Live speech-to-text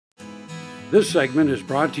This segment is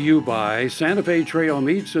brought to you by Santa Fe Trail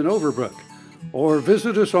Meats in Overbrook, or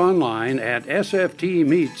visit us online at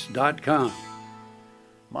sftmeats.com.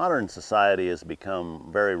 Modern society has become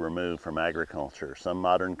very removed from agriculture. Some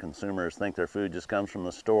modern consumers think their food just comes from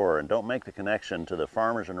the store and don't make the connection to the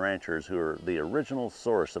farmers and ranchers who are the original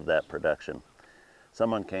source of that production.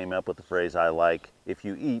 Someone came up with the phrase I like, "If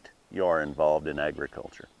you eat, you are involved in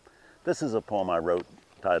agriculture." This is a poem I wrote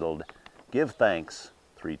titled, "Give Thanks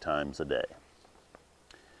 3 Times a Day."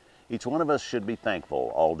 Each one of us should be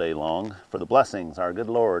thankful all day long for the blessings our good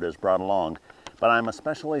Lord has brought along, but I'm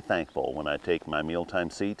especially thankful when I take my mealtime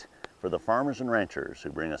seat for the farmers and ranchers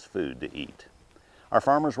who bring us food to eat. Our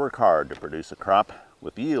farmers work hard to produce a crop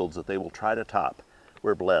with yields that they will try to top.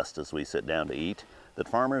 We're blessed as we sit down to eat that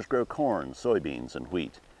farmers grow corn, soybeans, and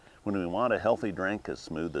wheat. When we want a healthy drink as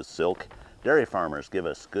smooth as silk, dairy farmers give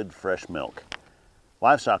us good fresh milk.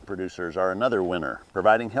 Livestock producers are another winner,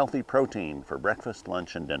 providing healthy protein for breakfast,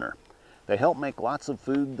 lunch, and dinner. They help make lots of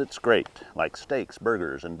food that's great, like steaks,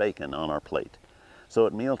 burgers, and bacon on our plate. So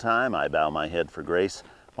at mealtime, I bow my head for grace,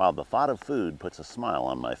 while the thought of food puts a smile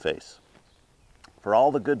on my face. For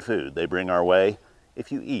all the good food they bring our way,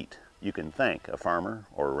 if you eat, you can thank a farmer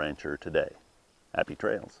or a rancher today. Happy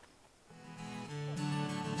trails.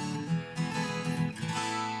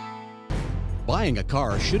 Buying a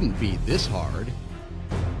car shouldn't be this hard.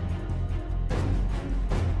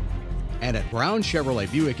 And at Brown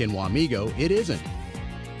Chevrolet Buick in Wamego, it isn't.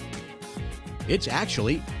 It's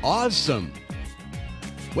actually awesome.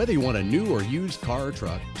 Whether you want a new or used car or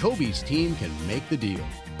truck, Toby's team can make the deal.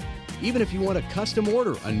 Even if you want to custom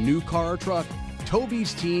order a new car or truck,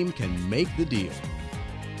 Toby's team can make the deal.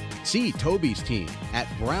 See Toby's team at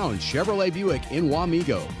Brown Chevrolet Buick in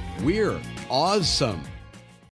Wamego. We're awesome.